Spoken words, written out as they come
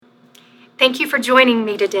Thank you for joining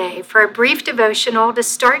me today for a brief devotional to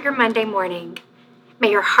start your Monday morning. May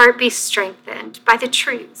your heart be strengthened by the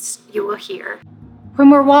truths you will hear. When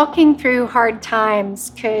we're walking through hard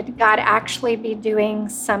times, could God actually be doing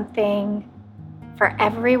something for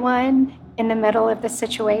everyone in the middle of the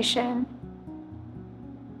situation?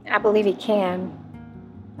 I believe He can.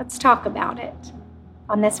 Let's talk about it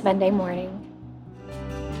on this Monday morning.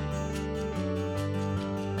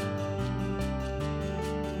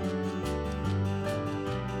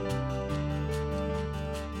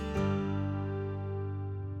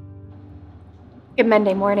 Good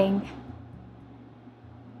Monday morning.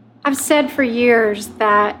 I've said for years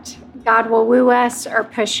that God will woo us or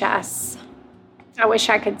push us. I wish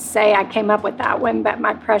I could say I came up with that one, but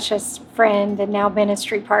my precious friend and now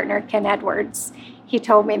ministry partner, Ken Edwards, he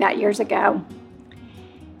told me that years ago.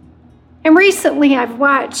 And recently I've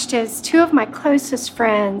watched as two of my closest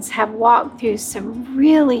friends have walked through some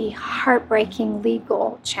really heartbreaking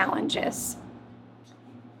legal challenges.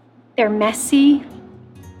 They're messy.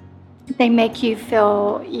 They make you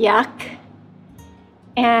feel yuck.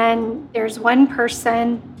 And there's one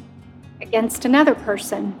person against another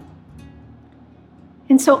person.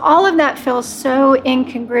 And so all of that feels so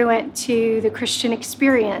incongruent to the Christian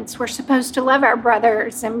experience. We're supposed to love our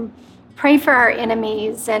brothers and pray for our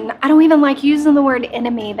enemies. And I don't even like using the word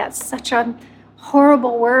enemy. That's such a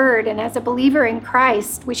horrible word. And as a believer in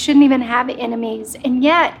Christ, we shouldn't even have enemies. And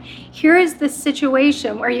yet, here is this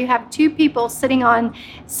situation where you have two people sitting on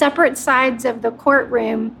separate sides of the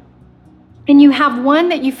courtroom, and you have one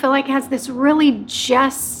that you feel like has this really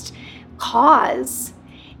just cause.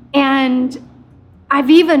 And I've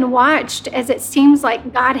even watched as it seems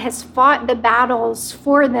like God has fought the battles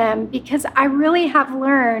for them, because I really have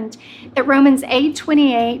learned that Romans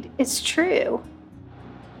 8:28 is true.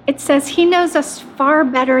 It says He knows us far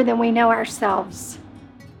better than we know ourselves.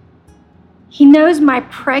 He knows my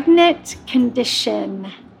pregnant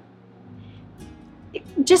condition.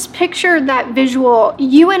 Just picture that visual.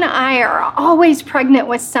 You and I are always pregnant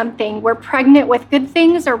with something. We're pregnant with good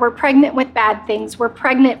things or we're pregnant with bad things. We're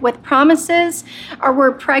pregnant with promises or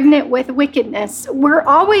we're pregnant with wickedness. We're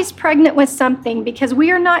always pregnant with something because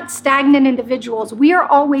we are not stagnant individuals. We are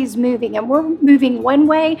always moving, and we're moving one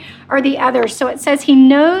way or the other. So it says He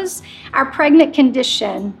knows our pregnant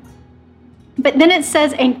condition, but then it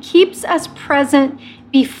says, and keeps us present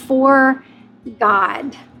before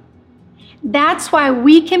God. That's why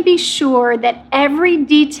we can be sure that every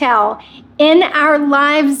detail in our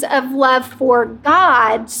lives of love for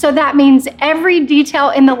God, so that means every detail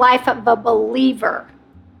in the life of a believer.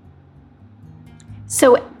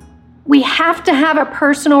 So we have to have a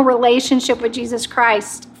personal relationship with Jesus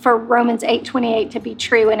Christ for Romans 8:28 to be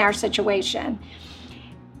true in our situation.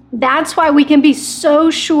 That's why we can be so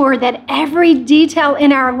sure that every detail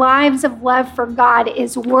in our lives of love for God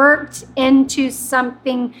is worked into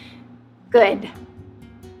something good.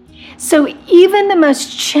 So even the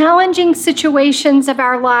most challenging situations of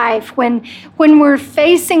our life, when we're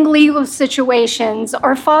facing legal situations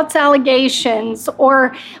or false allegations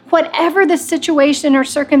or whatever the situation or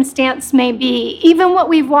circumstance may be, even what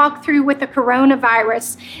we've walked through with the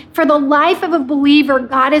coronavirus, for the life of a believer,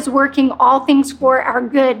 God is working all things for our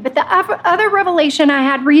good. But the other revelation I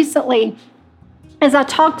had recently, as I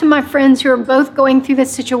talked to my friends who are both going through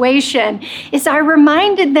this situation, is I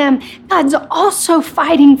reminded them God's also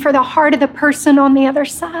fighting for the heart of the person on the other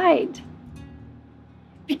side,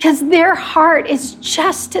 because their heart is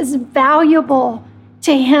just as valuable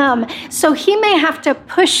to Him. So He may have to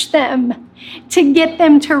push them to get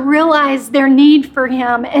them to realize their need for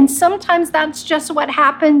Him. And sometimes that's just what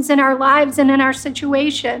happens in our lives and in our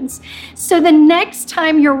situations. So the next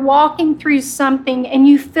time you're walking through something and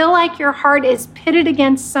you feel like your heart is pitted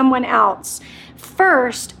against someone else,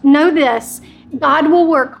 first, know this: God will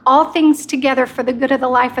work all things together for the good of the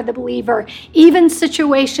life of the believer, even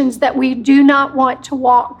situations that we do not want to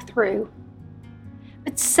walk through.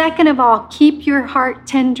 But second of all, keep your heart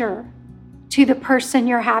tender to the person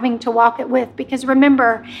you're having to walk it with. Because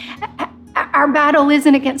remember, our battle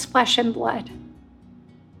isn't against flesh and blood.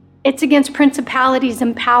 It's against principalities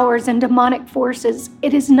and powers and demonic forces.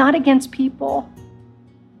 It is not against people.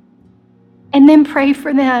 And then pray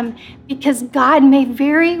for them, because God may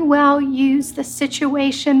very well use the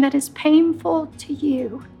situation that is painful to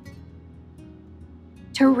you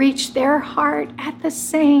to reach their heart at the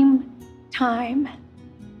same time.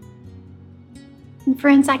 And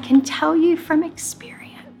friends, I can tell you from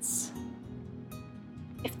experience,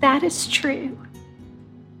 if that is true,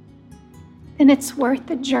 then it's worth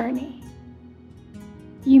the journey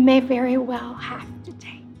you may very well have to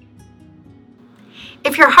take.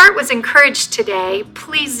 If your heart was encouraged today,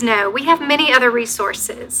 please know we have many other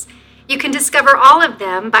resources. You can discover all of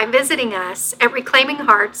them by visiting us at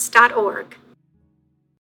reclaiminghearts.org.